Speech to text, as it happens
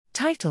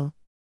Title: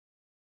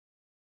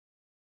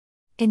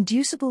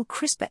 Inducible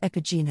CRISPR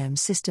epigenome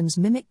systems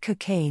mimic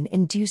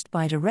cocaine-induced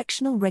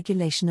bidirectional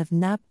regulation of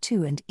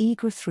Nab2 and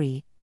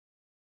Egr3.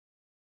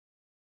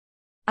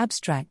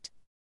 Abstract: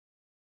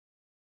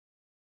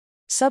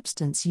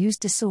 Substance use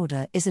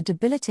disorder is a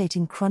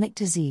debilitating chronic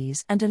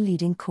disease and a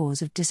leading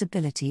cause of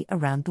disability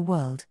around the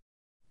world.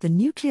 The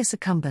nucleus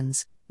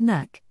accumbens,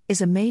 NAC,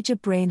 is a major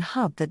brain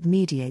hub that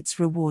mediates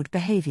reward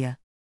behavior.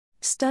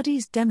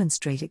 Studies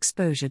demonstrate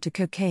exposure to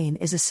cocaine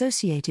is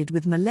associated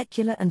with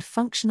molecular and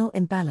functional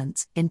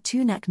imbalance in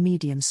two NAC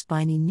medium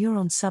spiny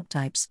neuron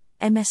subtypes,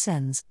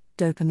 MSNs,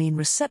 dopamine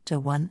receptor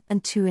 1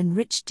 and 2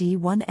 enriched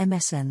D1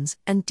 MSNs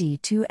and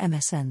D2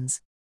 MSNs.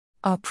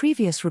 Our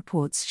previous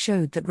reports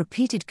showed that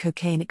repeated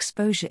cocaine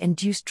exposure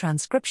induced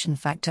transcription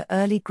factor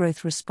early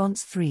growth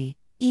response 3,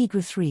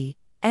 Egr3,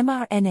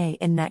 mRNA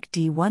in NAC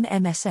D1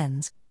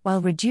 MSNs,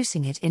 while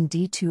reducing it in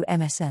D2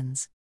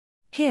 MSNs.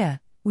 Here,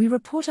 we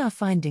report our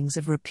findings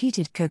of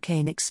repeated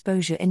cocaine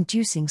exposure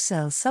inducing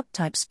cell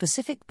subtype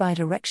specific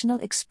bidirectional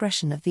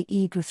expression of the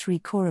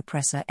Egr3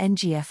 corepressor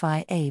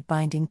NGFIA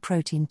binding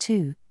protein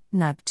 2,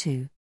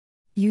 Nab2.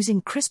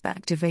 Using CRISPR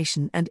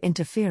activation and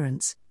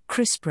interference,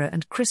 CRISPR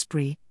and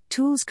CRISPR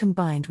tools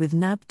combined with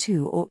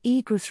Nab2 or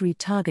Egr3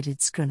 targeted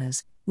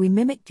screeners, we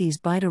mimic these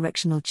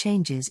bidirectional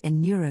changes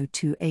in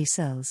neuro-2A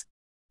cells.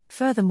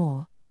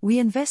 Furthermore, we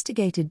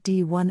investigated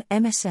D1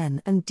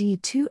 MSN and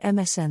D2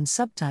 MSN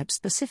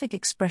subtype-specific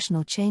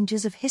expressional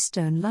changes of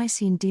histone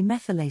lysine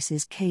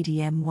demethylases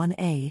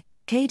KDM1A,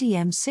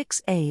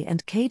 KDM6A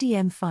and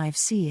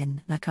KDM5C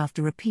in NAC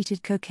after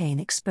repeated cocaine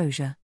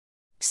exposure.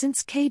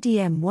 Since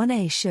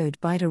KDM1A showed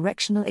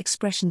bidirectional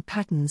expression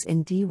patterns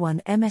in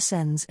D1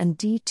 MSNs and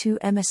D2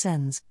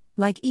 MSNs,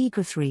 like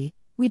Egr3,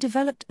 we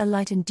developed a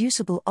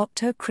light-inducible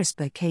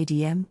opto-CRISPR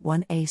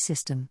KDM1A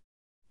system.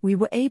 We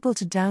were able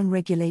to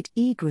downregulate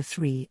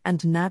Egr3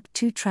 and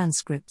Nab2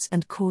 transcripts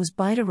and cause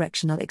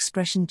bidirectional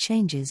expression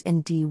changes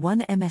in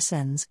D1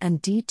 MSNs and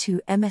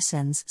D2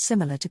 MSNs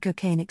similar to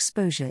cocaine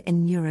exposure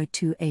in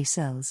neuro-2A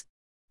cells.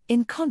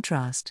 In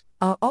contrast,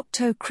 our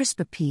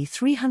opto-CRISPR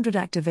P300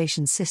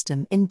 activation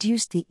system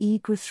induced the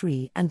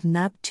Egr3 and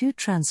Nab2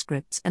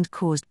 transcripts and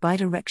caused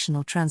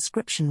bidirectional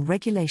transcription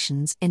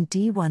regulations in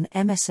D1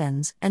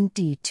 MSNs and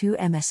D2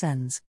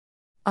 MSNs.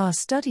 Our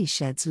study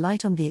sheds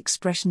light on the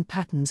expression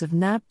patterns of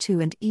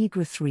Nab2 and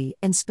Egr3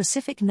 in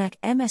specific NAC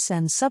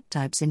MSN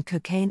subtypes in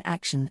cocaine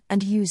action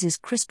and uses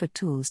CRISPR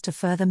tools to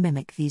further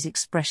mimic these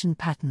expression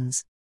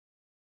patterns.